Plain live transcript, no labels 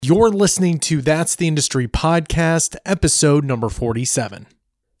You're listening to That's the Industry podcast, episode number 47.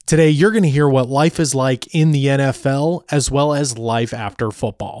 Today, you're going to hear what life is like in the NFL, as well as life after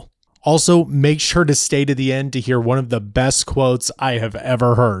football. Also, make sure to stay to the end to hear one of the best quotes I have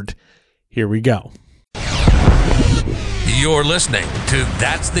ever heard. Here we go. You're listening to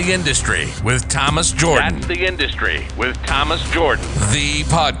That's the Industry with Thomas Jordan. That's the Industry with Thomas Jordan. The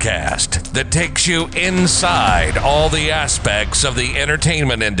podcast that takes you inside all the aspects of the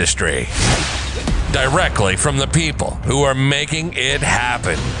entertainment industry. Directly from the people who are making it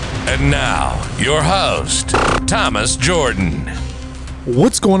happen. And now, your host, Thomas Jordan.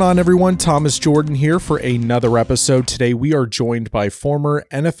 What's going on, everyone? Thomas Jordan here for another episode. Today, we are joined by former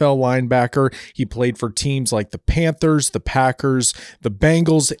NFL linebacker. He played for teams like the Panthers, the Packers, the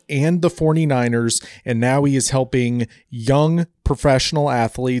Bengals, and the 49ers, and now he is helping young professional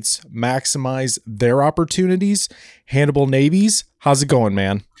athletes maximize their opportunities. Hannibal Navies, how's it going,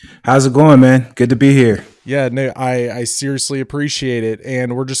 man? How's it going, man? Good to be here. Yeah, no, I seriously appreciate it,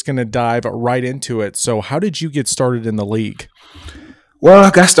 and we're just going to dive right into it. So how did you get started in the league? Well,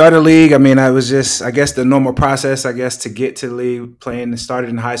 I got started in the league. I mean, I was just, the normal process, to get to the league, playing. Started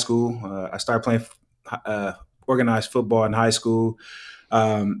in high school. I started playing organized football in high school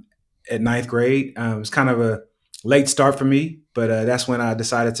at ninth grade. It was kind of a late start for me, but that's when I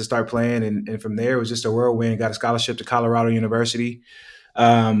decided to start playing. And from there, it was just a whirlwind. Got a scholarship to Colorado University,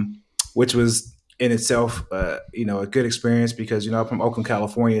 which was in itself, a good experience because, I'm from Oakland,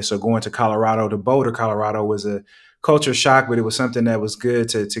 California. So going to Colorado, to Boulder, Colorado was a culture shock, but it was something that was good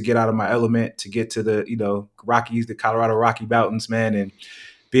to get out of my element, to get to the, Rockies, the Colorado Rocky Mountains, man, and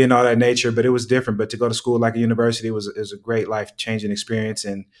be in all that nature. But it was different. But to go to school like a university was a great life-changing experience,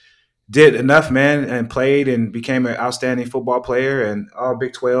 and did enough, man, and played and became an outstanding football player and all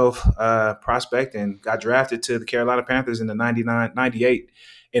Big 12 prospect, and got drafted to the Carolina Panthers in the 98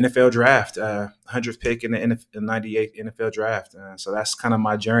 NFL draft, 100th pick in the 98 NFL draft. So that's kind of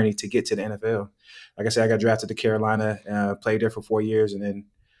my journey to get to the NFL. Like I said, I got drafted to Carolina, played there for 4 years, and then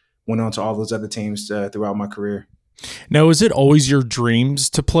went on to all those other teams throughout my career. Now, is it always your dreams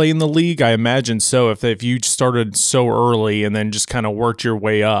to play in the league? I imagine so, if you started so early and then just kind of worked your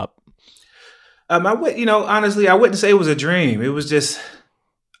way up. Honestly, I wouldn't say it was a dream. It was just,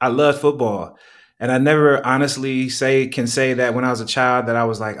 I loved football. And I never honestly can say that when I was a child that I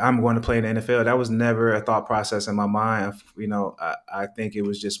was like, I'm going to play in the NFL. That was never a thought process in my mind. I think it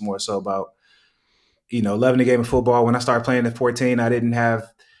was just more so about, loving the game of football. When I started playing at 14, I didn't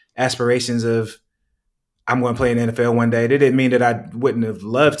have aspirations of I'm going to play in the NFL one day. That didn't mean that I wouldn't have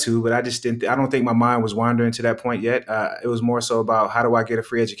loved to, but I just didn't. I don't think my mind was wandering to that point yet. It was more so about how do I get a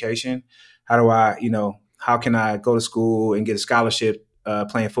free education? How do I, how can I go to school and get a scholarship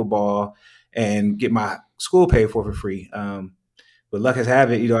playing football and get my school paid for free. But luck has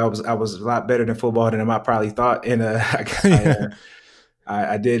have it, I was a lot better than football than I probably thought. And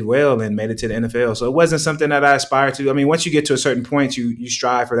I did well and made it to the NFL. So it wasn't something that I aspired to. I mean, once you get to a certain point, you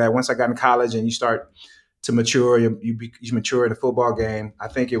strive for that. Once I got in college and you start to mature, you mature in the football game. I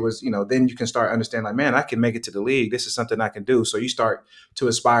think it was, then you can start understanding like, man, I can make it to the league. This is something I can do. So you start to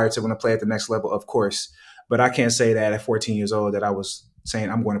aspire to want to play at the next level, of course. But I can't say that at 14 years old that I was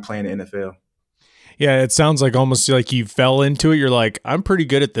saying I'm going to play in the NFL. Yeah, it sounds like almost like you fell into it. You're like, I'm pretty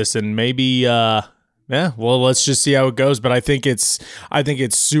good at this, and maybe, let's just see how it goes. But I think it's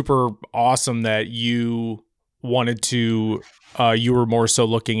super awesome that you wanted to. You were more so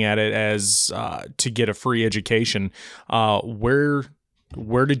looking at it as to get a free education. Where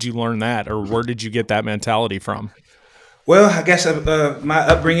did you learn that, or where did you get that mentality from? Well, I guess my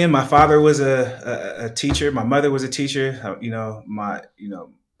upbringing. My father was a teacher. My mother was a teacher.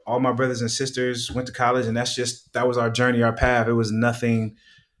 All my brothers and sisters went to college, and that was our journey, our path. It was nothing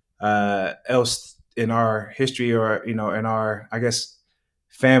else in our history or, in our, I guess,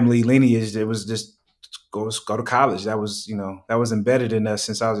 family lineage. It was just go to college. That was embedded in us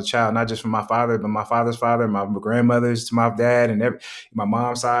since I was a child, not just from my father, but my father's father, my grandmother's to my dad, and my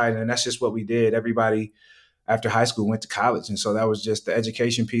mom's side. And that's just what we did. Everybody after high school went to college. And so that was just, the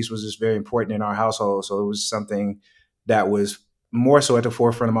education piece was just very important in our household. So it was something that was more so at the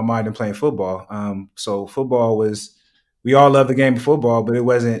forefront of my mind than playing football. So football was, we all loved the game of football, but it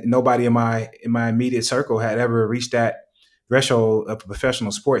wasn't, nobody in my immediate circle had ever reached that threshold of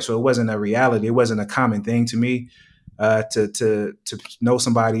professional sport. So it wasn't a reality. It wasn't a common thing to me to know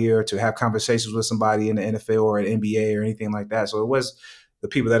somebody or to have conversations with somebody in the NFL or an NBA or anything like that. So it was the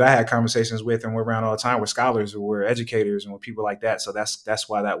people that I had conversations with and were around all the time were scholars or were educators and were people like that. So that's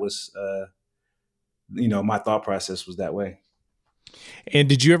why that was, my thought process was that way. And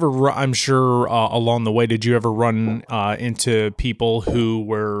did you ever, I'm sure along the way, did you ever run into people who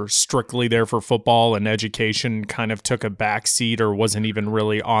were strictly there for football and education kind of took a back seat or wasn't even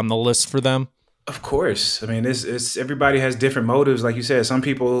really on the list for them? Of course. I mean, it's everybody has different motives. Like you said, some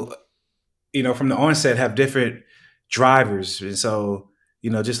people, from the onset have different drivers. And so,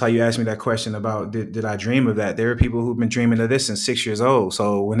 just how you asked me that question about did I dream of that? There are people who've been dreaming of this since 6 years old.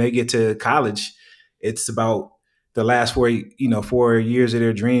 So when they get to college, it's about the last 4 years of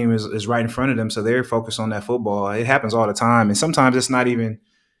their dream is right in front of them. So they're focused on that football. It happens all the time. And sometimes it's not even,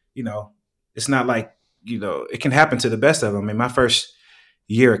 you know, it's not like, it can happen to the best of them. In my first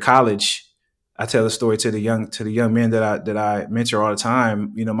year of college, I tell the story to the young men that I mentor all the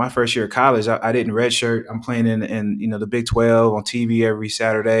time. My first year of college, I didn't redshirt. I'm playing in the Big 12 on TV every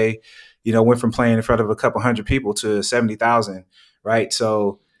Saturday. Went from playing in front of a couple hundred people to 70,000, right?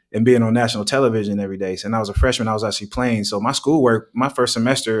 So, and being on national television every day. So, and I was a freshman. I was actually playing. So my schoolwork, my first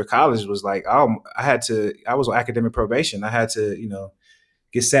semester of college was like, I was on academic probation. I had to,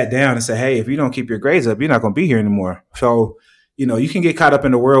 get sat down and say, hey, if you don't keep your grades up, you're not going to be here anymore. So, you can get caught up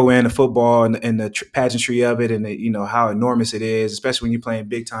in the whirlwind of football and the pageantry of it, and how enormous it is, especially when you're playing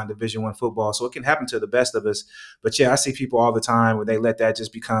big time Division I football. So it can happen to the best of us. But yeah, I see people all the time where they let that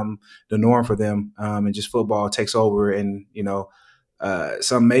just become the norm for them, and just football takes over. And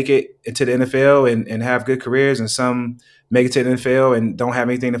some make it into the NFL and have good careers, and some make it to the NFL and don't have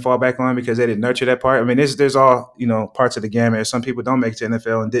anything to fall back on because they didn't nurture that part. I mean, there's all parts of the gamut. Some people don't make it to the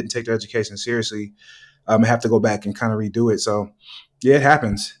NFL and didn't take their education seriously. Have to go back and kind of redo it. So, yeah, it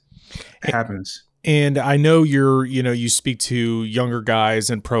happens. It happens. And I know you speak to younger guys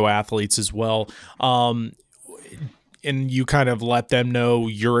and pro athletes as well. And you kind of let them know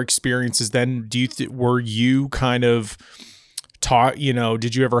your experiences. Then were you kind of taught,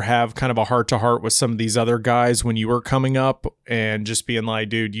 did you ever have kind of a heart to heart with some of these other guys when you were coming up and just being like,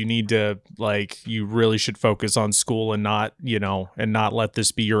 dude, you need to you really should focus on school and not let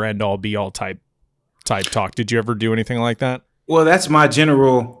this be your end all be all type talk. Did you ever do anything like that? Well, that's my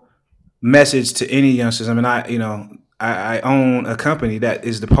general message to any youngsters. I mean, I own a company that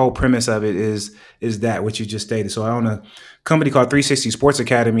is the whole premise of it is that what you just stated. So I own a company called 360 Sports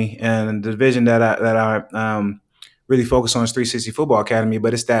Academy, and the division that I really focus on is 360 Football Academy.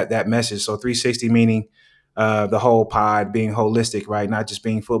 But it's that message. So 360 meaning the whole pod, being holistic, right? Not just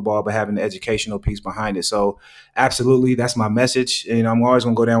being football, but having the educational piece behind it. So absolutely, that's my message. And I'm always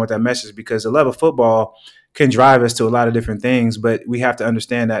going to go down with that message because the love of football can drive us to a lot of different things. But we have to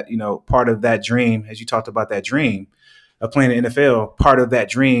understand that, part of that dream, as you talked about that dream of playing in the NFL, part of that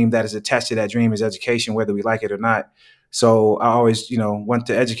dream that is attached to that dream is education, whether we like it or not. So I always, want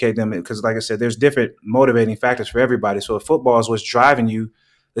to educate them because, like I said, there's different motivating factors for everybody. So if football is what's driving you,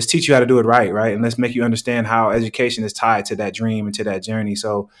 let's teach you how to do it right? And let's make you understand how education is tied to that dream and to that journey.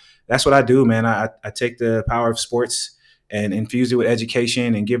 So that's what I do, man. I take the power of sports and infuse it with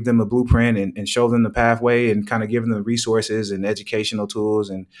education and give them a blueprint and show them the pathway and kind of give them the resources and educational tools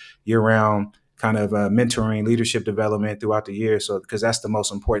and year-round kind of mentoring, leadership development throughout the year. So because that's the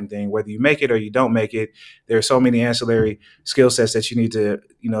most important thing, whether you make it or you don't make it, there are so many ancillary skill sets that you need to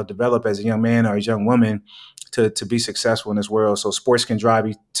develop as a young man or a young woman to be successful in this world. So sports can drive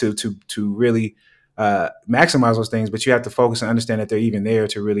you to really maximize those things, but you have to focus and understand that they're even there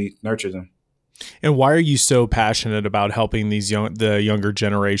to really nurture them. And why are you so passionate about helping the younger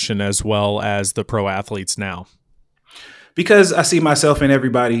generation as well as the pro athletes now? Because I see myself in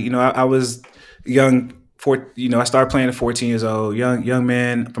everybody. I was young. I started playing at 14 years old. Young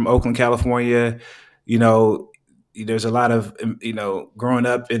man from Oakland, California. There's a lot of growing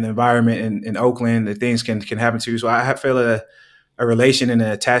up in the environment in Oakland that things can happen to you. So I feel a relation and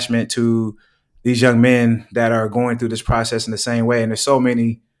an attachment to these young men that are going through this process in the same way. And there's so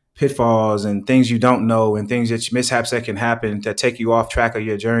many pitfalls and things you don't know and mishaps that can happen that take you off track of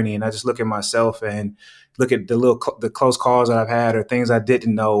your journey. And I just look at myself and look at the close calls that I've had or things I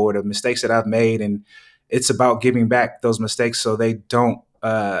didn't know or the mistakes that I've made. And it's about giving back those mistakes so they don't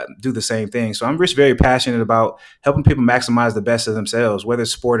do the same thing. So I'm just very passionate about helping people maximize the best of themselves, whether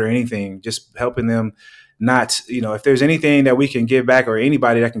it's sport or anything, just helping them not, if there's anything that we can give back or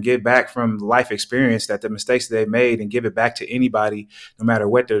anybody that can give back from life experience, that the mistakes that they made and give it back to anybody, no matter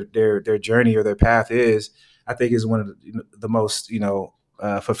what their journey or their path is, I think is one of the most,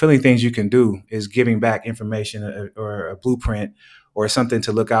 fulfilling things you can do is giving back information or a blueprint or something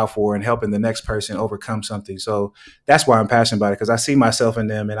to look out for and helping the next person overcome something. So that's why I'm passionate about it, because I see myself in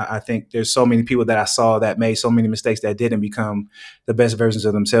them. And I think there's so many people that I saw that made so many mistakes that didn't become the best versions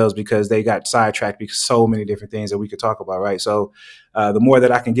of themselves because they got sidetracked because so many different things that we could talk about, right? So the more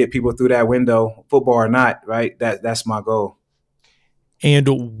that I can get people through that window, football or not, right, that's my goal. And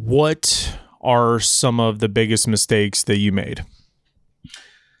what are some of the biggest mistakes that you made?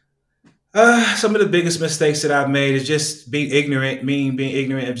 Some of the biggest mistakes that I've made is just being ignorant, being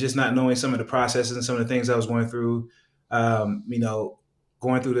ignorant of just not knowing some of the processes and some of the things I was going through. You know,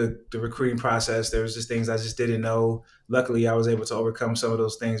 going through the recruiting process, there was just things I just didn't know. Luckily, I was able to overcome some of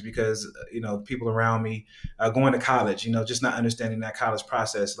those things because, people around me, going to college, just not understanding that college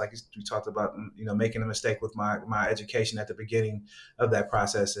process. Like we talked about, making a mistake with my education at the beginning of that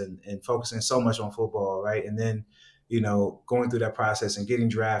process and focusing so much on football, right? And then going through that process and getting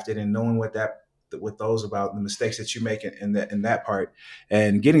drafted and knowing what those about the mistakes that you make in that part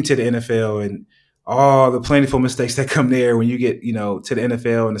and getting to the NFL and all the plentiful mistakes that come there when you get, to the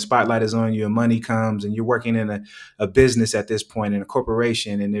NFL and the spotlight is on you and money comes and you're working in a business at this point in a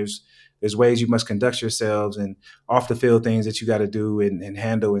corporation and there's ways you must conduct yourselves and off the field things that you got to do and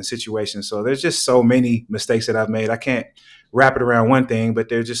handle in situations. So there's just so many mistakes that I've made. I can't wrap it around one thing, but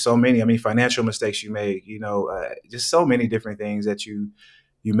there's just so many. I mean, financial mistakes you make, just so many different things that you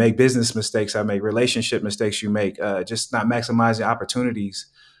make. Business mistakes I make, relationship mistakes you make, just not maximizing opportunities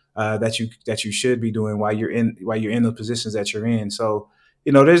that you should be doing while you're in the positions that you're in. So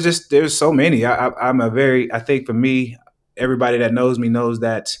there's so many. I think for me, everybody that knows me knows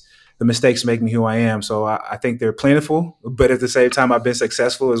that the mistakes make me who I am. So I think they're plentiful, but at the same time, I've been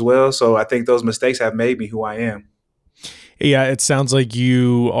successful as well. So I think those mistakes have made me who I am. Yeah, it sounds like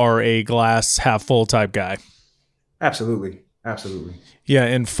you are a glass half full type guy. Absolutely. Yeah,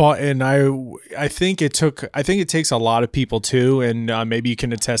 and I think it takes a lot of people too, and maybe you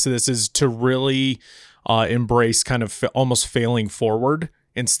can attest to this, is to really embrace kind of almost failing forward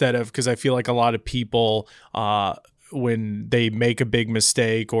instead of, because I feel like a lot of people when they make a big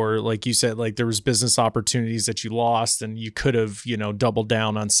mistake, or like you said, like there was business opportunities that you lost and you could have, doubled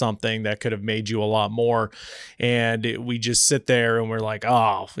down on something that could have made you a lot more. And we just sit there and we're like,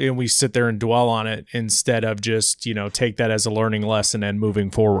 oh, and we sit there and dwell on it instead of just, take that as a learning lesson and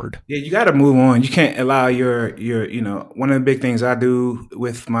moving forward. Yeah, you got to move on. You can't allow your one of the big things I do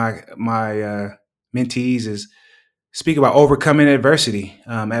with my mentees is speak about overcoming adversity.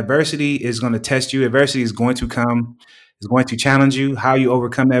 Adversity is going to test you. Adversity is going to come, is going to challenge you. How you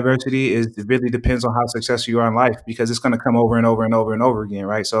overcome adversity it really depends on how successful you are in life, because it's going to come over and over and over and over again,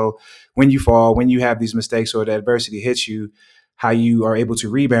 right? So when you fall, when you have these mistakes or the adversity hits you, how you are able to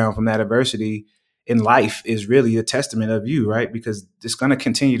rebound from that adversity in life is really a testament of you, right? Because it's going to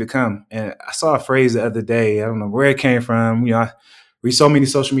continue to come. And I saw a phrase the other day. I don't know where it came from. I read so many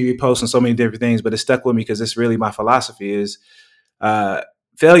social media posts and so many different things, but it stuck with me because it's really my philosophy is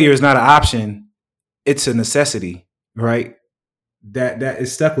failure is not an option. It's a necessity, right? That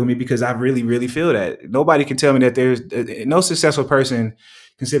is stuck with me because I really, really feel that. Nobody can tell me that there's no successful person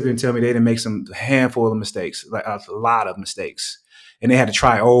can sit there and tell me they didn't make some handful of mistakes, like a lot of mistakes. And they had to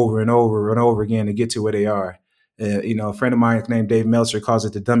try over and over and over again to get to where they are. A friend of mine named Dave Meltzer calls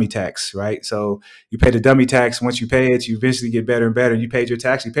it the dummy tax, right? So you pay the dummy tax. Once you pay it, you eventually get better and better. And you paid your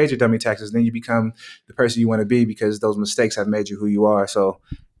tax, you paid your dummy taxes. Then you become the person you want to be because those mistakes have made you who you are. So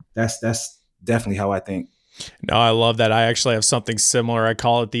that's definitely how I think. No, I love that. I actually have something similar. I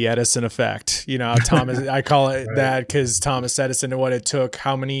call it the Edison effect. I call it right. That because Thomas Edison and what it took,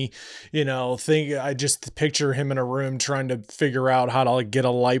 how many, I just picture him in a room trying to figure out how to get a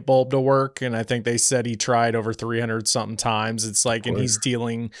light bulb to work. And I think they said he tried over 300 something times. It's like, and he's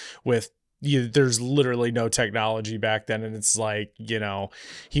dealing with, there's literally no technology back then. And it's like,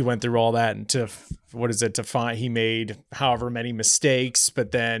 he went through all that and to find, he made however many mistakes, but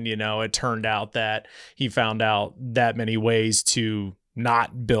then, it turned out that he found out that many ways to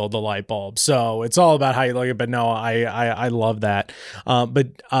not build the light bulb. So it's all about how you look at it. But no, I love that.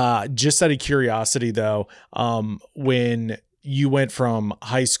 But just out of curiosity though, when you went from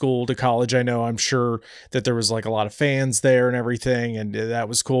high school to college, I'm sure that there was like a lot of fans there and everything, and that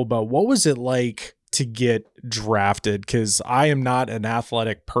was cool. But what was it like to get drafted? Because I am not an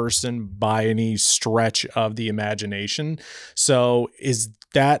athletic person by any stretch of the imagination. So is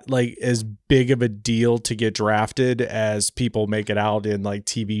that like as big of a deal to get drafted as people make it out in like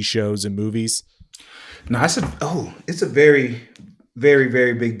TV shows and movies? No, it's a very, very,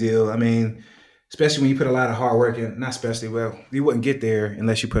 very big deal. I mean, especially when you put a lot of hard work in, not especially, well, you wouldn't get there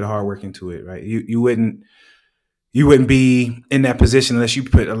unless you put hard work into it, right? You wouldn't be in that position unless you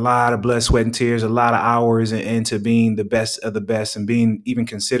put a lot of blood, sweat, and tears, a lot of hours into being the best of the best and being even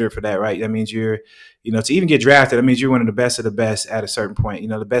considered for that, right? That means you're, to even get drafted, that means you're one of the best of the best at a certain point,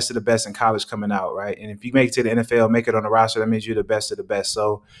 the best of the best in college coming out, right? And if you make it to the NFL, make it on the roster, that means you're the best of the best.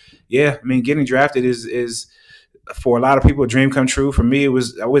 So, yeah, I mean, getting drafted is for a lot of people a dream come true. For me, I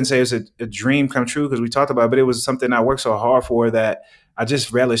wouldn't say it was a dream come true because we talked about it, but it was something I worked so hard for that I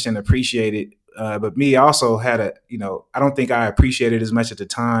just relished and appreciated. But me, I also had I don't think I appreciated as much at the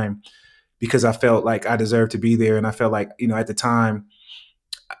time because I felt like I deserved to be there. And I felt like, at the time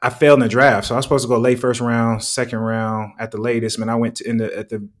I failed in the draft. So I was supposed to go late first round, second round at the latest. Man, I went at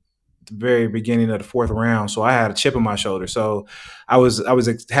the very beginning of the fourth round. So I had a chip on my shoulder. So I was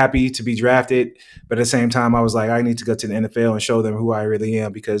happy to be drafted, but at the same time, I was like, I need to go to the NFL and show them who I really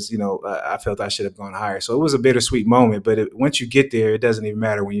am because, I felt I should have gone higher. So it was a bittersweet moment, but once you get there, it doesn't even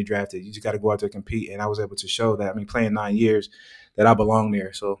matter when you're drafted. You just got to go out there and compete. And I was able to show that, playing 9 years, that I belong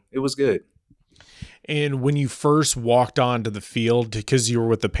there. So it was good. And when you first walked onto the field, because you were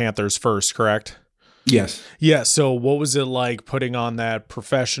with the Panthers first, correct? Yes. Yeah. So what was it like putting on that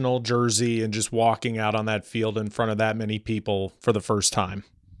professional jersey and just walking out on that field in front of that many people for the first time?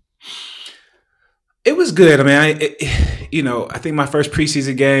 It was good. I think my first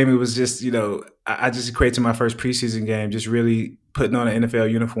preseason game, it was just, I just equate to my first preseason game, just really putting on an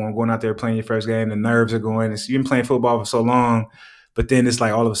NFL uniform, going out there playing your first game. The nerves are going. You've been playing football for so long. But then it's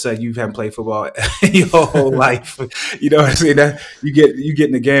like all of a sudden you haven't played football your whole life. You know what I'm saying? That you get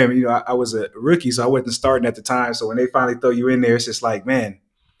in the game. I was a rookie, so I wasn't starting at the time. So when they finally throw you in there, it's just like, man,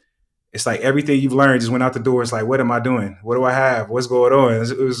 it's like everything you've learned just went out the door. It's like, what am I doing? What do I have? What's going on?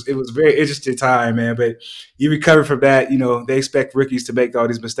 It was a very interesting time, man. But you recover from that. They expect rookies to make all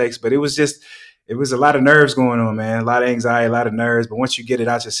these mistakes, but it was a lot of nerves going on, man. A lot of anxiety, a lot of nerves. But once you get it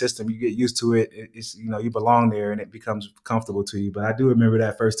out your system, you get used to it. It's you belong there, and it becomes comfortable to you. But I do remember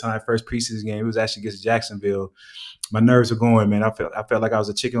that first preseason game. It was actually against Jacksonville. My nerves were going, man. I felt like I was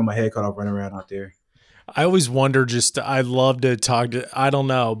a chicken with my head cut off running around out there. I always wonder, I'd love to talk to, I don't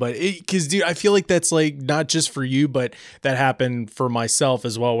know, but because dude, I feel like that's like not just for you, but that happened for myself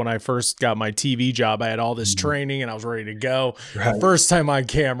as well. When I first got my TV job, I had all this training and I was ready to go. Right. First time on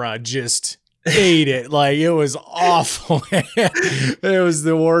camera, just ate it. Like it was awful. It was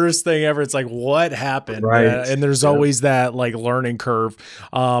the worst thing ever. It's like, what happened? Right. And there's always that like learning curve.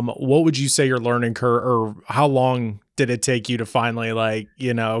 What would you say your learning curve, or how long did it take you to finally like,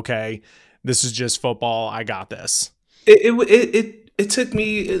 okay, this is just football, I got this? It took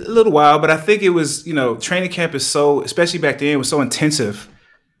me a little while, but I think it was, training camp is so, especially back then, it was so intensive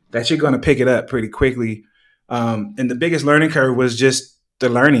that you're going to pick it up pretty quickly. And the biggest learning curve was just the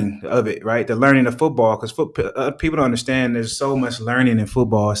learning of it, right? The learning of football, because people don't understand there's so much learning in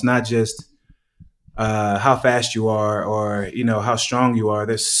football. It's not just how fast you are or, how strong you are.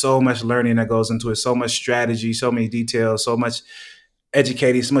 There's so much learning that goes into it, so much strategy, so many details, so much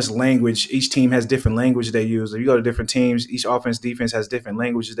educating, so much language. Each team has different language they use. If you go to different teams, each offense, defense has different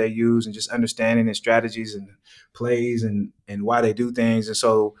languages they use, and just understanding and strategies and plays and why they do things. And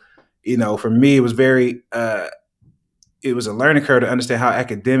so, for me, it was it was a learning curve to understand how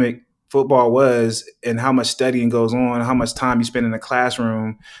academic football was and how much studying goes on, how much time you spend in the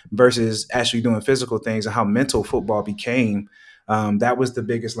classroom versus actually doing physical things, and how mental football became. That was the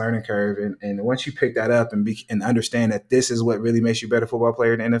biggest learning curve. And once you pick that up and understand that this is what really makes you a better football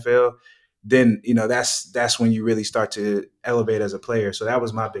player in the NFL, then, that's when you really start to elevate as a player. So that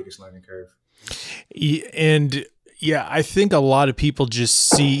was my biggest learning curve. And yeah, I think a lot of people just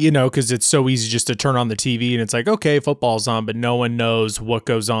see, because it's so easy just to turn on the TV and it's like, okay, football's on, but no one knows what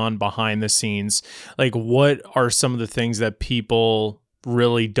goes on behind the scenes. Like, what are some of the things that people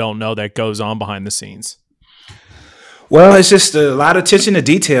really don't know that goes on behind the scenes? Well, it's just a lot of attention to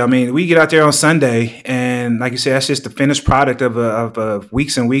detail. We get out there on Sunday, and like you said, that's just the finished product of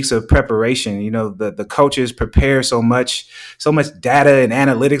weeks and weeks of preparation. The coaches prepare so much data and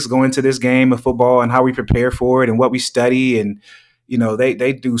analytics go into this game of football and how we prepare for it and what we study. And,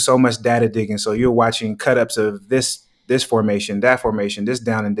 they do so much data digging. So you're watching cut-ups of this formation, that formation, this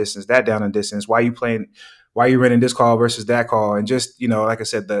down and distance, that down and distance. Why are you running this call versus that call? And just, like I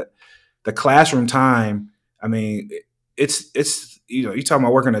said, the classroom time, it's you're talking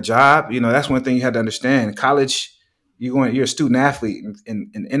about working a job. That's one thing you had to understand. College, you're a student athlete. In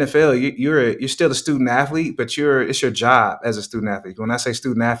NFL, you're still a student athlete, but it's your job as a student athlete. When I say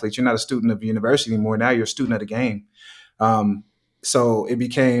student athlete, you're not a student of university anymore. Now you're a student of the game. So it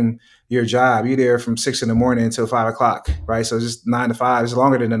became your job. You're there from 6 a.m. until 5 o'clock, right? So just 9 to 5. It's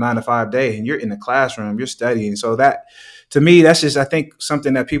longer than a 9 to 5 day, and you're in the classroom. You're studying. So that, to me, that's just, I think,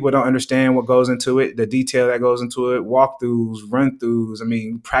 something that people don't understand what goes into it, the detail that goes into it, walkthroughs,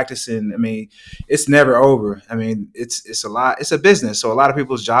 run-throughs, practicing. It's never over. It's a lot. It's a business. So a lot of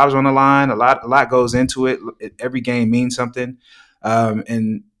people's jobs are on the line. A lot goes into it. Every game means something.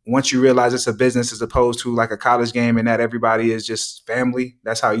 And once you realize it's a business as opposed to like a college game and that everybody is just family.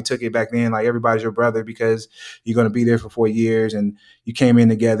 That's how you took it back then. Like everybody's your brother because you're going to be there for 4 years and you came in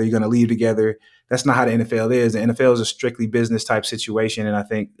together, you're going to leave together. That's not how the NFL is. The NFL is a strictly business type situation. And I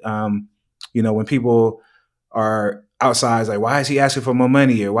think, when people are outside, like, why is he asking for more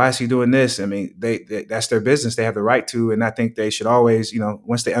money or why is he doing this? I mean, they that's their business. They have the right to, and I think they should always,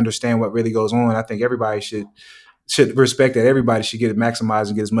 once they understand what really goes on, I think everybody should respect that. Everybody should get it maximized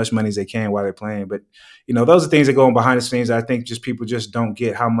and get as much money as they can while they're playing. But, those are things that go on behind the scenes. I think just people just don't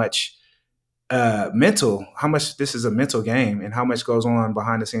get how much how much this is a mental game and how much goes on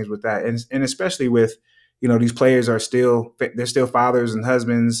behind the scenes with that. And especially with, these players they're still fathers and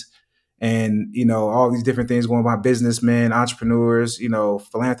husbands and, all these different things going on, businessmen, entrepreneurs,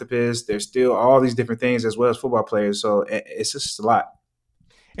 philanthropists. There's still all these different things as well as football players. So it's just a lot.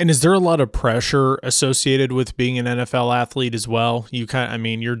 And is there a lot of pressure associated with being an NFL athlete as well?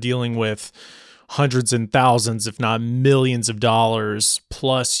 You're dealing with hundreds and thousands, if not millions of dollars.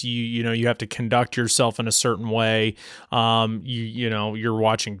 Plus you have to conduct yourself in a certain way. You're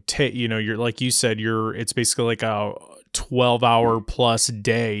watching, you're, like you said, it's basically like a 12-hour plus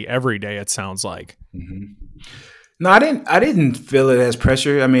day every day. It sounds like. Mm-hmm. No, I didn't feel it as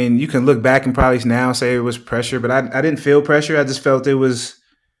pressure. I mean, you can look back and probably now say it was pressure, but I didn't feel pressure. I just felt it was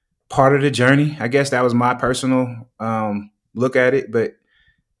part of the journey. I guess that was my personal look at it. But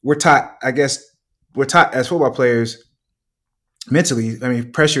we're taught as football players mentally. I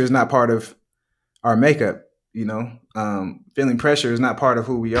mean, pressure is not part of our makeup. Feeling pressure is not part of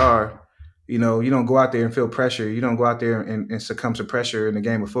who we are. You don't go out there and feel pressure. You don't go out there and succumb to pressure in the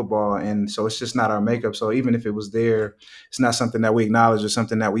game of football. And so it's just not our makeup. So even if it was there, it's not something that we acknowledge or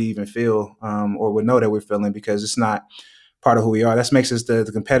something that we even feel or would know that we're feeling, because it's not part of who we are. That makes us the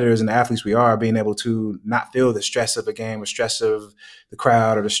competitors and the athletes we are, being able to not feel the stress of a game or stress of the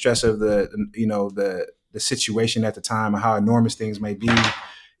crowd or the stress of the situation at the time and how enormous things may be.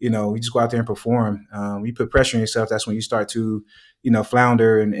 You just go out there and perform. You put pressure on yourself. That's when you start to,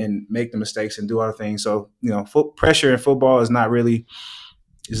 flounder and make the mistakes and do other things. So, pressure in football is not really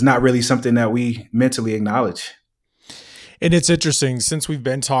something that we mentally acknowledge. And it's interesting, since we've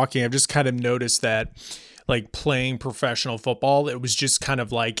been talking, I've just kind of noticed that, like, playing professional football, it was just kind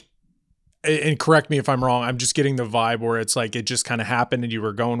of like, and correct me if I'm wrong, I'm just getting the vibe where it's like it just kind of happened and you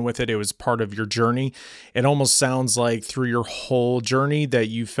were going with it. It was part of your journey. It almost sounds like through your whole journey that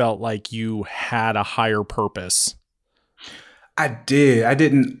you felt like you had a higher purpose. I did. I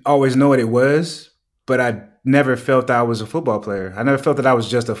didn't always know what it was, but I never felt that I was a football player. I never felt that I was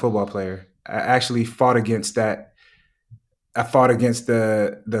just a football player. I actually fought against that. I fought against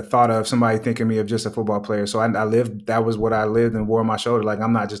the thought of somebody thinking me of just a football player. So I lived, that was what I lived and wore on my shoulder. Like,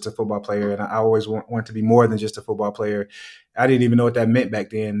 I'm not just a football player. And I always want to be more than just a football player. I didn't even know what that meant back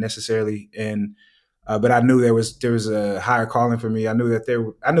then necessarily. And, but I knew there was a higher calling for me. I knew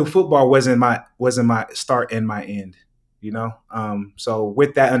that I knew football wasn't my start and my end, So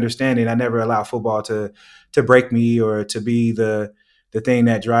with that understanding, I never allowed football to break me or to be the thing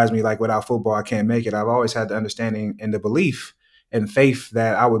that drives me. Like, without football, I can't make it. I've always had the understanding and the belief and faith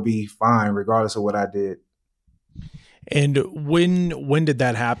that I would be fine regardless of what I did. And when did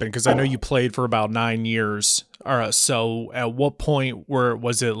that happen? Because I know you played for about 9 years. So at what point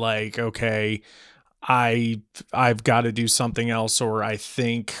was it like, okay, I've got to do something else, or I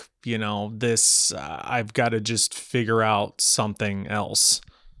think, I've got to just figure out something else?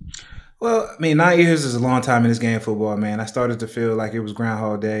 Well, I mean, 9 years is a long time in this game of football, man. I started to feel like it was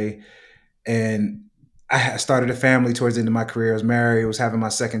Groundhog Day. And I started a family towards the end of my career. I was married, was having my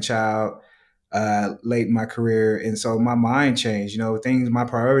second child late in my career. And so my mind changed, my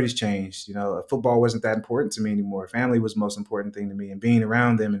priorities changed. Football wasn't that important to me anymore. Family was the most important thing to me. And being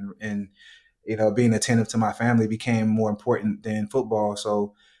around them and being attentive to my family became more important than football.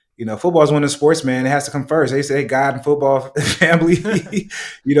 So, football is one of the sports, man. It has to come first. They say God and football, family,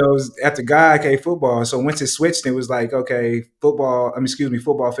 after God came football. So once it switched, it was like, okay, football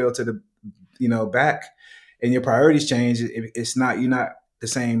fell to the, back, and your priorities change. You're not the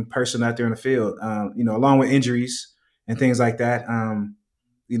same person out there in the field, along with injuries and things like that.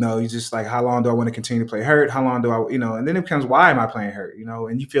 You just like, how long do I want to continue to play hurt? How long do I, and then it becomes, why am I playing hurt?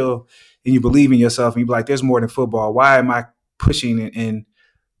 And you feel, and you believe in yourself and you be like, there's more than football. Why am I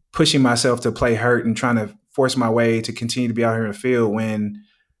pushing myself to play hurt and trying to force my way to continue to be out here in the field when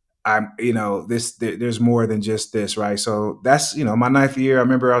there's more than just this, right? So that's, my 9th year. I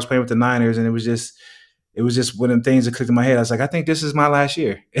remember I was playing with the Niners, and it was just one of the things that clicked in my head. I was like, I think this is my last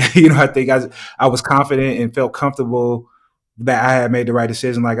year. I think I was confident and felt comfortable that I had made the right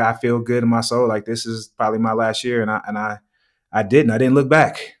decision. Like, I feel good in my soul. Like, this is probably my last year. And I I didn't look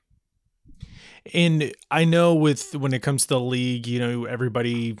back. And I know when it comes to the league,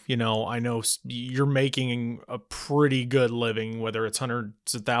 everybody, I know you're making a pretty good living, whether it's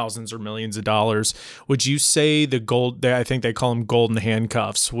hundreds of thousands or millions of dollars. Would you say I think they call them golden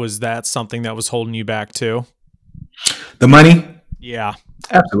handcuffs. Was that something that was holding you back too? The money? Yeah.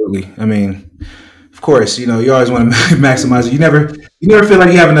 Absolutely. I mean, of course, you always want to maximize it. You never feel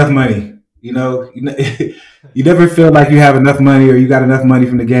like you have enough money. You never feel like you have enough money or you got enough money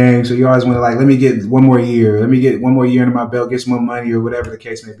from the game. So you always want to let me get one more year. Let me get one more year under my belt, get some more money or whatever the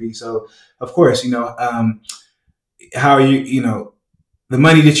case may be. So of course, how the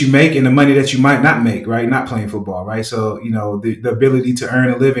money that you make and the money that you might not make, right? Not playing football, right? So, the ability to earn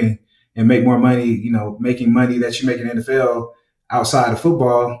a living and make more money, making money that you make in the NFL outside of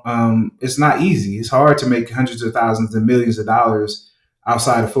football, it's not easy. It's hard to make hundreds of thousands and millions of dollars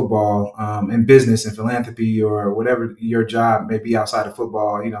outside of football, in business and philanthropy or whatever your job may be outside of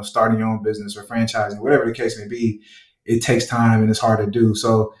football, starting your own business or franchising, whatever the case may be. It takes time and it's hard to do.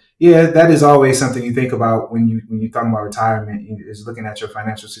 So yeah, that is always something you think about when you're talking about retirement, is looking at your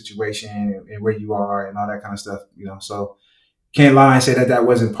financial situation and where you are and all that kind of stuff. So can't lie and say that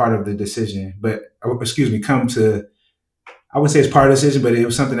wasn't part of the decision, but I would say it's part of the decision, but it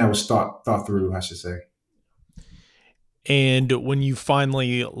was something that was thought through, I should say. And when you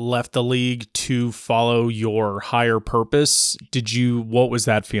finally left the league to follow your higher purpose, what was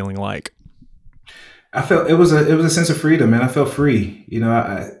that feeling like? I felt it was a sense of freedom, man. I felt free. You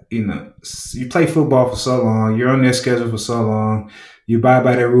play football for so long, you're on their schedule for so long, you abide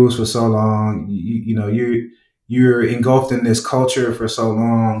by their rules for so long. You're engulfed in this culture for so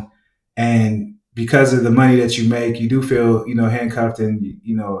long, and because of the money that you make, you do feel handcuffed and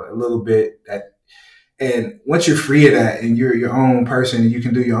a little bit. And once you're free of that and you're your own person and you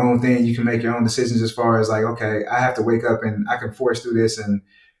can do your own thing, you can make your own decisions as far as okay, I have to wake up and I can force through this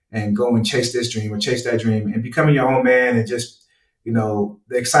and go and chase this dream or chase that dream and becoming your own man. And just, the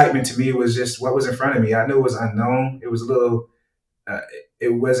excitement to me was just what was in front of me. I knew it was unknown. It was a little, it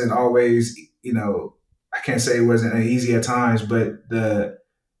wasn't always, I can't say it wasn't easy at times, but the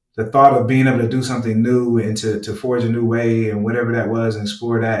thought of being able to do something new and to forge a new way and whatever that was and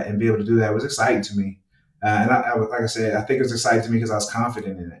explore that and be able to do that was exciting to me. And like I said, I think it was exciting to me because I was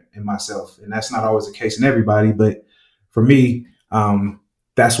confident in it, in myself. And that's not always the case in everybody. But for me,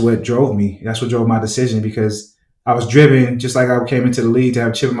 that's what drove me. That's what drove my decision, because I was driven, just like I came into the league to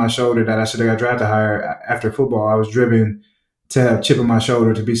have a chip on my shoulder that I should have got drafted higher after football. I was driven to have a chip on my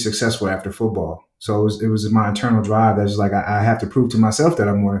shoulder to be successful after football. So it was my internal drive that's just I have to prove to myself that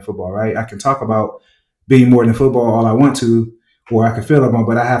I'm more than football, right? I can talk about being more than football all I want to, or I can feel it,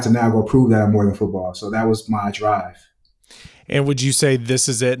 but I have to now go prove that I'm more than football. So that was my drive. And would you say this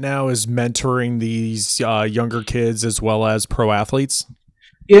is it now, is mentoring these younger kids as well as pro athletes?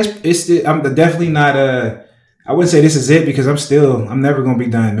 Yes, I'm definitely not I wouldn't say this is it, because I'm never going to be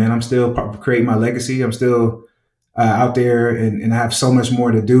done, man. I'm still creating my legacy. I'm still out there and I have so much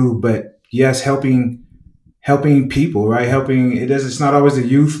more to do, but yes, helping people, right? It's not always the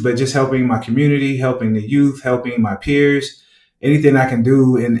youth, but just helping my community, helping the youth, helping my peers, anything I can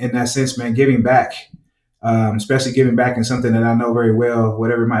do in that sense, man, giving back, especially giving back in something that I know very well,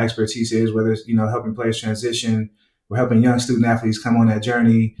 whatever my expertise is, whether it's, helping players transition or helping young student athletes come on that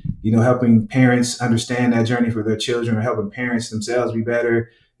journey, helping parents understand that journey for their children, or helping parents themselves be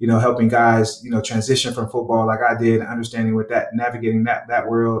better, helping guys, transition from football like I did, understanding what that, navigating that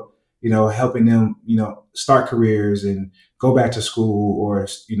world, helping them, start careers and go back to school, or,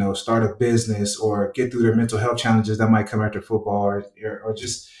 start a business or get through their mental health challenges that might come after football, or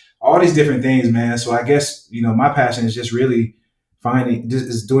just all these different things, man. So I guess, my passion is just really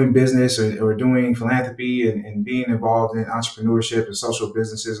is doing business or doing philanthropy and being involved in entrepreneurship and social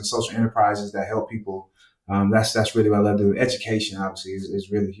businesses and social enterprises that help people. That's really what I love doing. Education, obviously,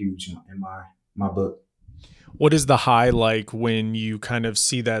 is really huge in my book. What is the high like when you kind of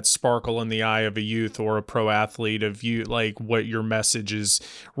see that sparkle in the eye of a youth or a pro athlete, of you, like what your message is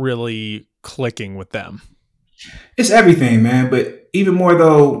really clicking with them? It's everything, man. But even more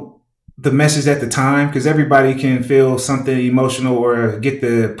though, the message at the time, because everybody can feel something emotional or get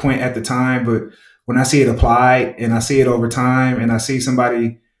the point at the time. But when I see it applied and I see it over time and I see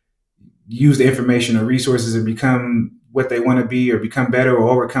somebody use the information or resources and become what they want to be or become better or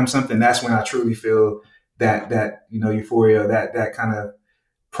overcome something, that's when I truly feel that euphoria, that kind of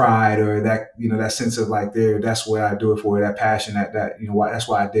pride, or that that sense of that's what I do it for, that passion, that that's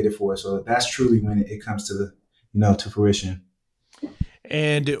why I did it for. So that's truly when it comes to to fruition.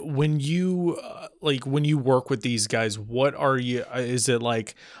 And when you like when you work with these guys, what are you, is it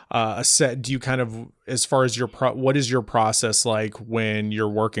like a set, do you kind of, as far as what is your process like when you're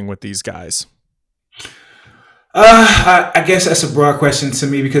working with these guys? I guess that's a broad question to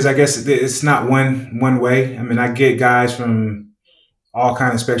me because I guess it's not one way. I mean, I get guys from all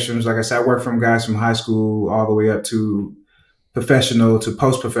kind of spectrums. Like I said, I work from guys from high school all the way up to professional to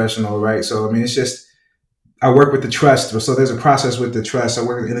post professional, right? So I mean, it's just I work with the trust. So there's a process with the trust. I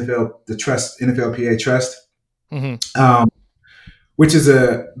work with the trust, NFLPA trust, Mm-hmm. which is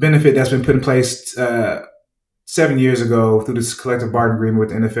a benefit that's been put in place 7 years ago through this collective bargaining agreement with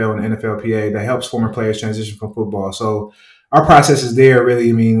the NFL and the NFLPA that helps former players transition from football. So our process is there really.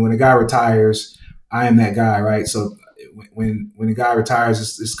 I mean, when a guy retires, I am that guy, right? So when a guy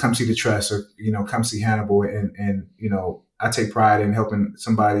retires, it's come see the trust or, come see Hannibal. And I take pride in helping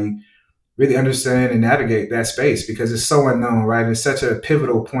somebody really understand and navigate that space because it's so unknown, right? It's such a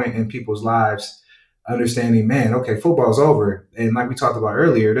pivotal point in people's lives understanding, man, okay, football's over. And like we talked about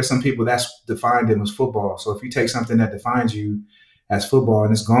earlier, there's some people that's defined them as football. So if you take something that defines you as football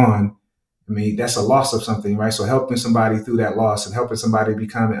and it's gone, I mean, that's a loss of something, right? So helping somebody through that loss and helping somebody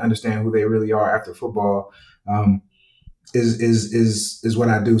become and understand who they really are after football is what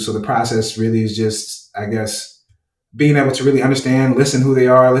I do. So the process really is just, I guess, being able to really understand, listen who they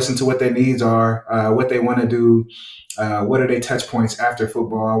are, listen to what their needs are, what they want to do, what are their touch points after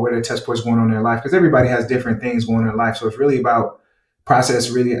football, what are their touch points going on in their life? Because everybody has different things going on in their life. So it's really about process.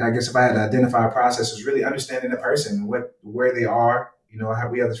 Really, I guess if I had to identify a process, it's really understanding the person, where they are.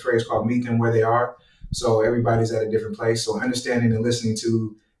 We have this phrase called meet them where they are. So everybody's at a different place. So understanding and listening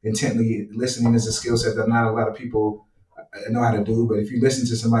to intently listening is a skill set that not a lot of people know how to do, but if you listen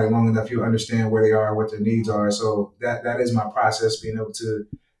to somebody long enough, you'll understand where they are, what their needs are. So that is my process, being able to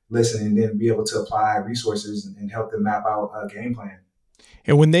listen and then be able to apply resources and help them map out a game plan.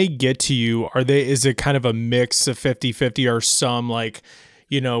 And when they get to you, is it kind of a mix of 50-50 or some like,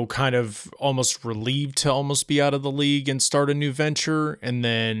 kind of almost relieved to almost be out of the league and start a new venture? And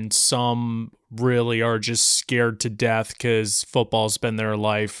then some really are just scared to death because football's been their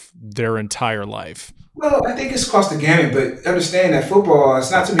entire life. Well, I think it's across the gamut, but understand that football, it's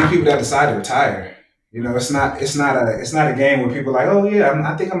not too many people that decide to retire. It's not a game where people are like, oh yeah, I'm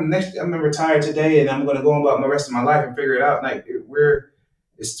gonna retire today and I'm gonna go on about the rest of my life and figure it out. Like we're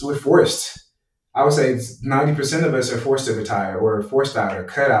forced. I would say 90% of us are forced to retire or forced out or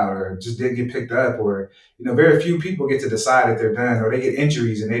cut out or just didn't get picked up or, very few people get to decide that they're done or they get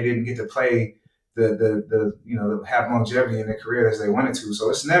injuries and they didn't get to play have longevity in their career as they wanted to. So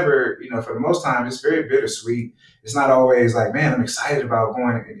it's never, for the most time, it's very bittersweet. It's not always like, man, I'm excited about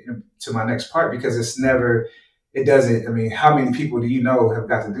going to my next part because it doesn't. I mean, how many people do you know have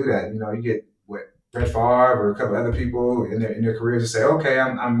got to do that? You get Brett Favre or a couple other people in their careers to say, okay,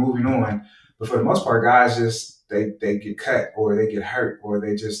 I'm moving on. But for the most part, guys just they get cut or they get hurt or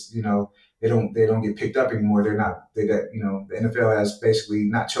they just they don't get picked up anymore. The NFL has basically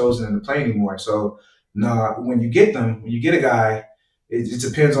not chosen them to play anymore. So no, when you get a guy, it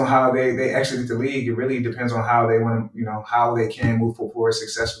depends on how they exit the league. It really depends on how they want to, how they can move forward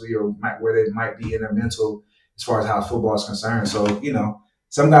successfully or where they might be in their mental as far as how football is concerned. So,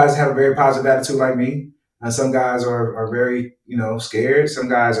 some guys have a very positive attitude like me. And some guys are very, scared. Some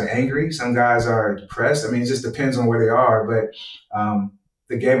guys are angry. Some guys are depressed. I mean, it just depends on where they are. But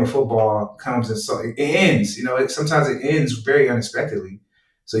the game of football comes and so it ends. Sometimes it ends very unexpectedly.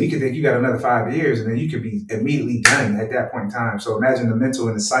 So you could think you got another 5 years, and then you could be immediately done at that point in time. So imagine the mental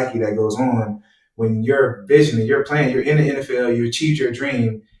and the psyche that goes on when your vision and your plan, you're in the NFL, you achieved your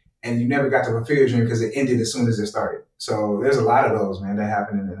dream, and you never got to fulfill your dream because it ended as soon as it started. So there's a lot of those, man, that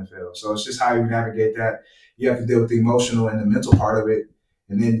happen in the NFL. So it's just how you navigate that. You have to deal with the emotional and the mental part of it.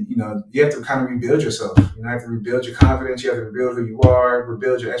 And then, you have to kind of rebuild yourself. You have to rebuild your confidence. You have to rebuild who you are,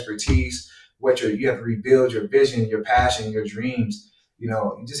 rebuild your expertise, you have to rebuild your vision, your passion, your dreams. You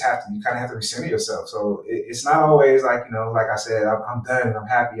kind of have to recenter yourself. So it's not always like, like I said, I'm done and I'm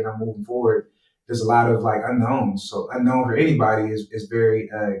happy and I'm moving forward. There's a lot of like unknowns. So unknown for anybody is very,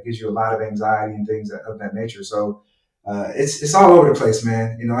 gives you a lot of anxiety and things of that nature. So it's all over the place,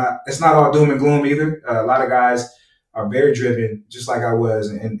 man. It's not all doom and gloom either. A lot of guys are very driven, just like I was,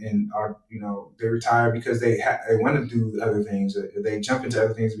 and are, they retire because they want to do other things. They jump into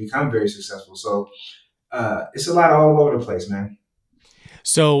other things and become very successful. So it's a lot all over the place, man.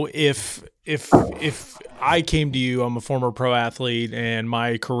 So if I came to you, I'm a former pro athlete and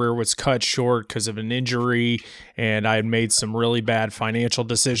my career was cut short because of an injury and I had made some really bad financial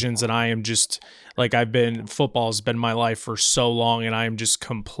decisions and I am just like football has been my life for so long and I am just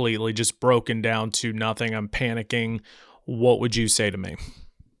completely just broken down to nothing. I'm panicking. What would you say to me?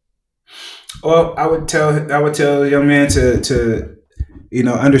 Well, I would tell a young man to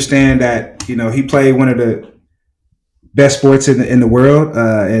understand that he played one of the best sports in the world,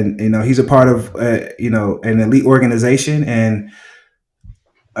 and he's a part of an elite organization and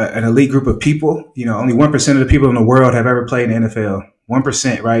an elite group of people. Only 1% of the people in the world have ever played in the NFL.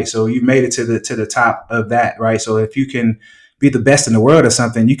 1%, right? So you made it to the top of that, right? So if you can be the best in the world of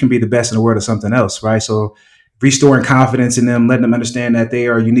something, you can be the best in the world of something else, right? So restoring confidence in them, letting them understand that they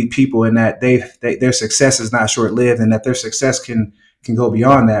are unique people and that their success is not short lived, and that their success can go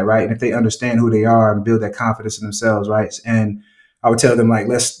beyond that, right? And if they understand who they are and build that confidence in themselves, right? And I would tell them, like,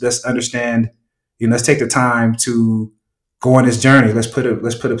 let's understand, let's take the time to go on this journey. Let's put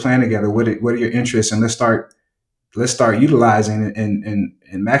a plan together. What are your interests, and let's start utilizing and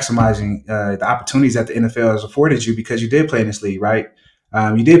maximizing the opportunities that the NFL has afforded you, because you did play in this league, right?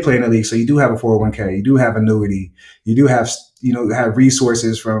 You did play in the league, so you do have a 401k, you do have annuity, you do have have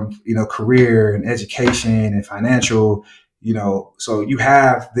resources from career and education and financial, so you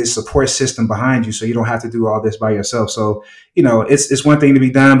have this support system behind you, so you don't have to do all this by yourself. So it's one thing to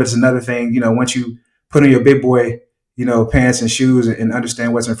be done, but it's another thing, once you put on your big boy pants and shoes and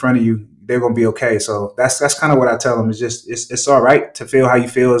understand what's in front of you, they're going to be okay. So that's kind of what I tell them. Is just it's all right to feel how you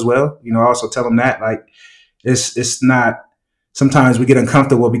feel as well. I also tell them that, like, it's not. Sometimes we get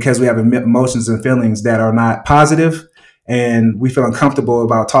uncomfortable because we have emotions and feelings that are not positive, and we feel uncomfortable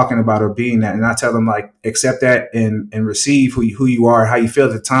about talking about or being that. And I tell them, like, accept that and receive who you are, how you feel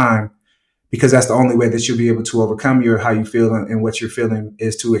at the time, because that's the only way that you'll be able to overcome your how you feel and what you're feeling,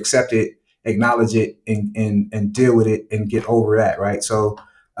 is to accept it, acknowledge it, and deal with it and get over that, right? So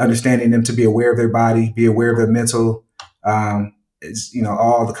understanding them to be aware of their body, be aware of their mental, is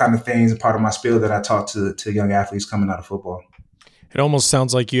all the kind of things, part of my spiel that I talk to young athletes coming out of football. It almost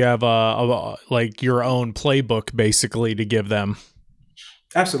sounds like you have like your own playbook basically to give them.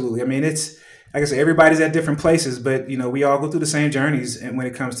 Absolutely. I mean, it's like I said, everybody's at different places, but we all go through the same journeys, and when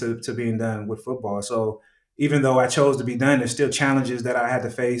it comes to being done with football. So even though I chose to be done, there's still challenges that I had to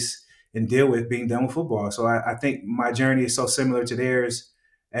face and deal with being done with football. So I think my journey is so similar to theirs,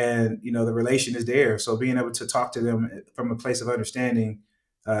 and the relation is there. So being able to talk to them from a place of understanding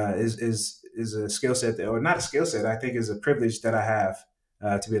is a skill set or not a skill set. I think is a privilege that I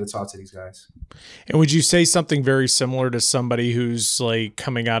have to be able to talk to these guys. And would you say something very similar to somebody who's like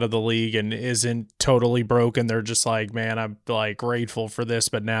coming out of the league and isn't totally broken? They're just like, man, I'm like grateful for this,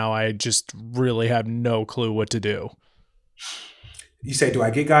 but now I just really have no clue what to do. You say, do I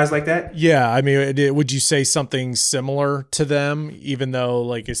get guys like that? Yeah. I mean, would you say something similar to them, even though,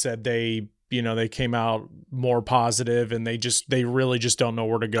 like I said, they came out more positive and they really just don't know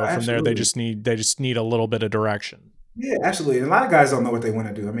where to go from there. They just need a little bit of direction. Yeah, absolutely. And a lot of guys don't know what they want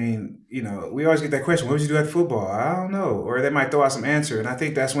to do. I mean, we always get that question, what would you do at football? I don't know. Or they might throw out some answer. And I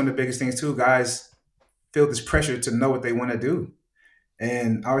think that's one of the biggest things too. Guys feel this pressure to know what they want to do.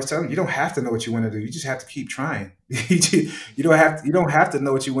 And I always tell them, you don't have to know what you want to do. You just have to keep trying. You don't have to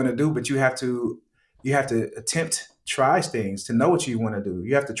know what you want to do, but you have to attempt, try things to know what you want to do.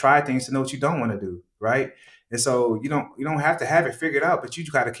 You have to try things to know what you don't want to do, right? And so you don't have to have it figured out, but you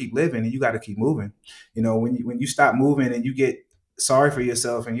got to keep living and you got to keep moving. When you stop moving and you get sorry for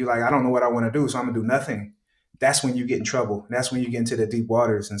yourself and you're like, I don't know what I want to do, so I'm gonna do nothing. That's when you get in trouble. That's when you get into the deep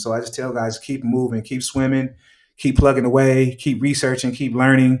waters. And so I just tell guys, keep moving, keep swimming, keep plugging away, keep researching, keep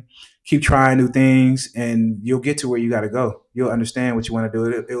learning, keep trying new things, and you'll get to where you got to go. You'll understand what you want to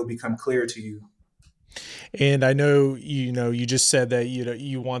do. It will become clear to you. And I know, you just said that,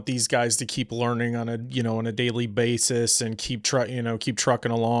 you want these guys to keep learning on a daily basis and keep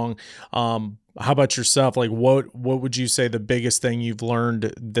trucking along. How about yourself? Like what would you say the biggest thing you've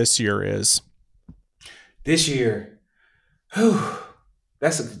learned this year is? This year, whew,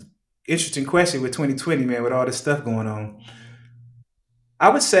 that's an interesting question with 2020, man, with all this stuff going on. I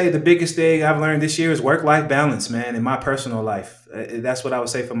would say the biggest thing I've learned this year is work-life balance, man, in my personal life. That's what I would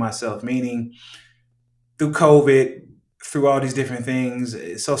say for myself, meaning through COVID, through all these different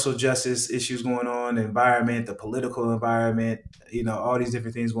things, social justice issues going on, the environment, the political environment, all these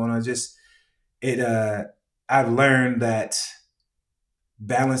different things going on. Just it, I've learned that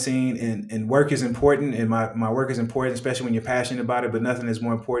balancing and work is important, and my work is important, especially when you're passionate about it. But nothing is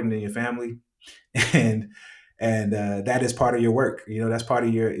more important than your family, and that is part of your work. That's part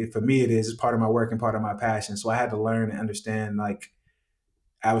of your. For me, it is. It's part of my work and part of my passion. So I had to learn and understand, like,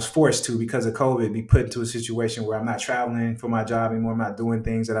 I was forced to, because of COVID, be put into a situation where I'm not traveling for my job anymore. I'm not doing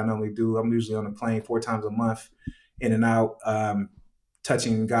things that I normally do. I'm usually on a plane 4 times a month, in and out,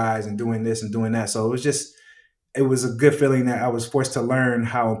 touching guys and doing this and doing that. So it was a good feeling that I was forced to learn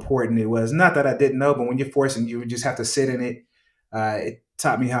how important it was. Not that I didn't know, but when you're forced and you just have to sit in it,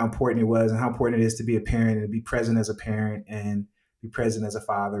 taught me how important it was and how important it is to be a parent and to be present as a parent and be present as a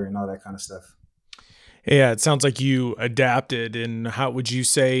father and all that kind of stuff. Yeah, it sounds like you adapted. And how would you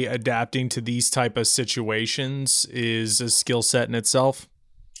say adapting to these type of situations is a skill set in itself?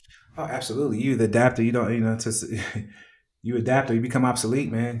 Oh, absolutely. You adapt or you don't, you adapt or you become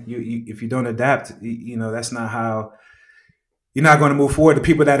obsolete, man. If you don't adapt, that's not how you're not going to move forward. The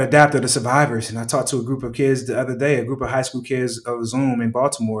people that adapt are the survivors. And I talked to a group of kids the other day, a group of high school kids over Zoom in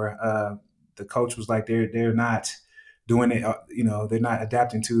Baltimore. The coach was like, they're not doing it. They're not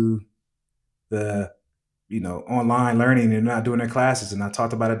adapting to the online learning. They're not doing their classes. And I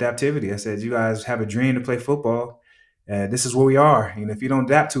talked about adaptivity. I said, you guys have a dream to play football. This is where we are. And if you don't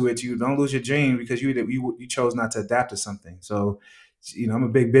adapt to it, you don't lose your dream because you chose not to adapt to something. So, I'm a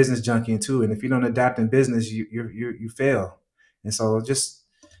big business junkie too. And if you don't adapt in business, you fail. And so just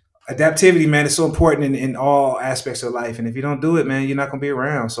adaptivity, man, is so important in all aspects of life. And if you don't do it, man, you're not going to be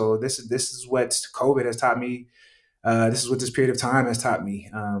around. So this is what COVID has taught me. This is what this period of time has taught me.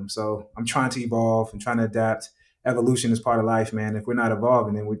 So I'm trying to evolve and trying to adapt. Evolution is part of life, man. If we're not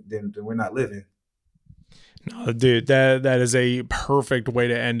evolving, then we're not living. No, dude, that is a perfect way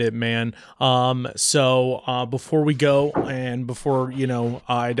to end it, man. So before we go and before,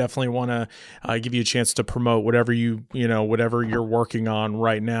 I definitely want to give you a chance to promote whatever whatever you're working on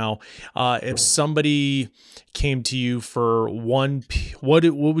right now. If somebody came to you for what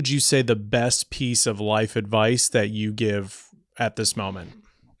would you say the best piece of life advice that you give at this moment?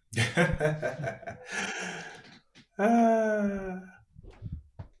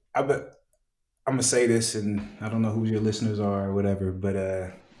 I'm gonna say this, and I don't know who your listeners are or whatever, but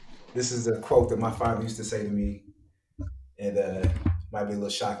this is a quote that my father used to say to me, and might be a little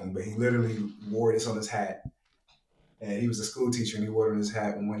shocking, but he literally wore this on his hat. And he was a school teacher, and he wore it on his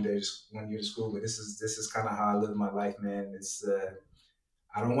hat one year to school. But this is kind of how I live my life, man. It's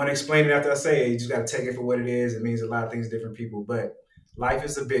I don't want to explain it after I say it. You just got to take it for what it is. It means a lot of things to different people, but life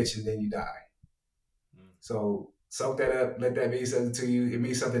is a bitch, and then you die. So soak that up, let that mean something to you. It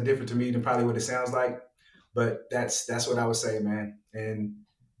means something different to me than probably what it sounds like, but that's what I would say, man. And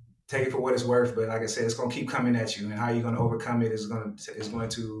take it for what it's worth. But like I said, it's going to keep coming at you, and how you're going to overcome it is going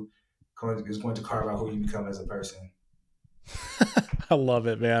to carve out who you become as a person. I love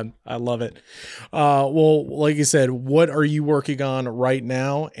it, man. I love it. Well, like you said, what are you working on right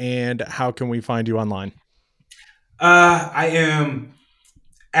now, and how can we find you online? I am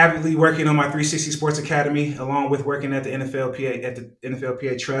avidly working on my 360 Sports Academy, along with working at the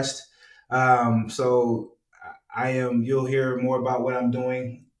NFLPA Trust. So you'll hear more about what I'm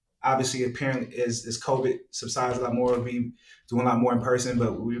doing. Obviously, apparently, as COVID subsides a lot more, we'll be doing a lot more in person,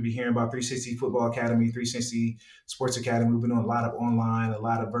 but we'll be hearing about 360 Football Academy, 360 Sports Academy. We've been doing a lot of online, a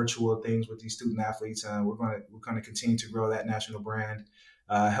lot of virtual things with these student athletes. We're going to continue to grow that national brand,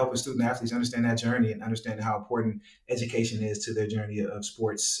 helping student athletes understand that journey and understand how important education is to their journey of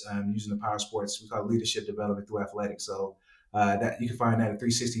sports, using the power of sports. We call it leadership development through athletics. So that you can find that at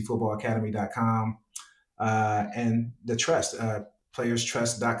 360footballacademy.com, and the trust,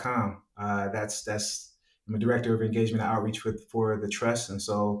 playerstrust.com. I'm a director of engagement and outreach for the trust. And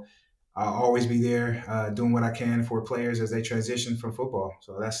so I'll always be there doing what I can for players as they transition from football.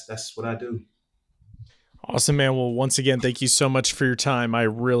 So that's what I do. Awesome, man. Well, once again, thank you so much for your time. I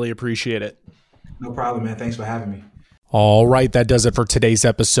really appreciate it. No problem, man. Thanks for having me. All right, that does it for today's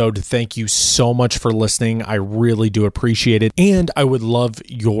episode. Thank you so much for listening. I really do appreciate it, and I would love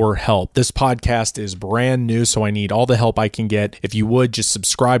your help. This podcast is brand new, so I need all the help I can get. If you would, just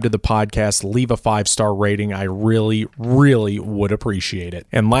subscribe to the podcast, leave a 5-star rating. I really, really would appreciate it.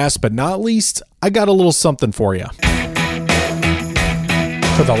 And last but not least, I got a little something for you.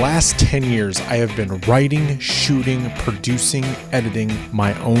 For the last 10 years, I have been writing, shooting, producing, editing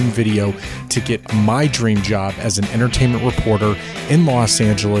my own video to get my dream job as an entertainment reporter in Los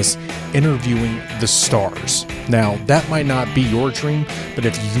Angeles, interviewing the stars. Now, that might not be your dream, but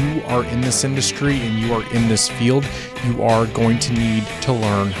if you are in this industry and you are in this field, you are going to need to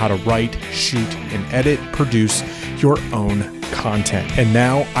learn how to write, shoot, and edit, produce your own content. And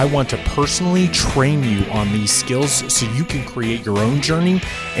now I want to personally train you on these skills so you can create your own journey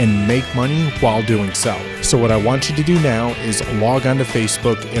and make money while doing so. So what I want you to do now is log onto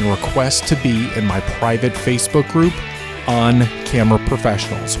Facebook and request to be in my private Facebook group, On Camera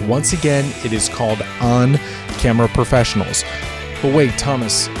Professionals. Once again, it is called On Camera Professionals. But wait,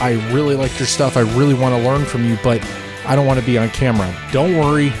 Thomas, I really like your stuff. I really want to learn from you, but I don't want to be on camera. Don't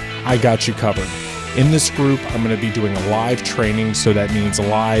worry, I got you covered. In this group, I'm going to be doing live training, so that means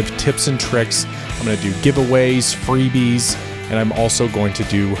live tips and tricks. I'm going to do giveaways, freebies, and I'm also going to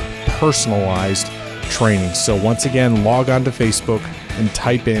do personalized training. So once again, log on to Facebook, and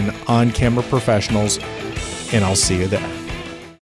type in On Camera Professionals, and I'll see you there.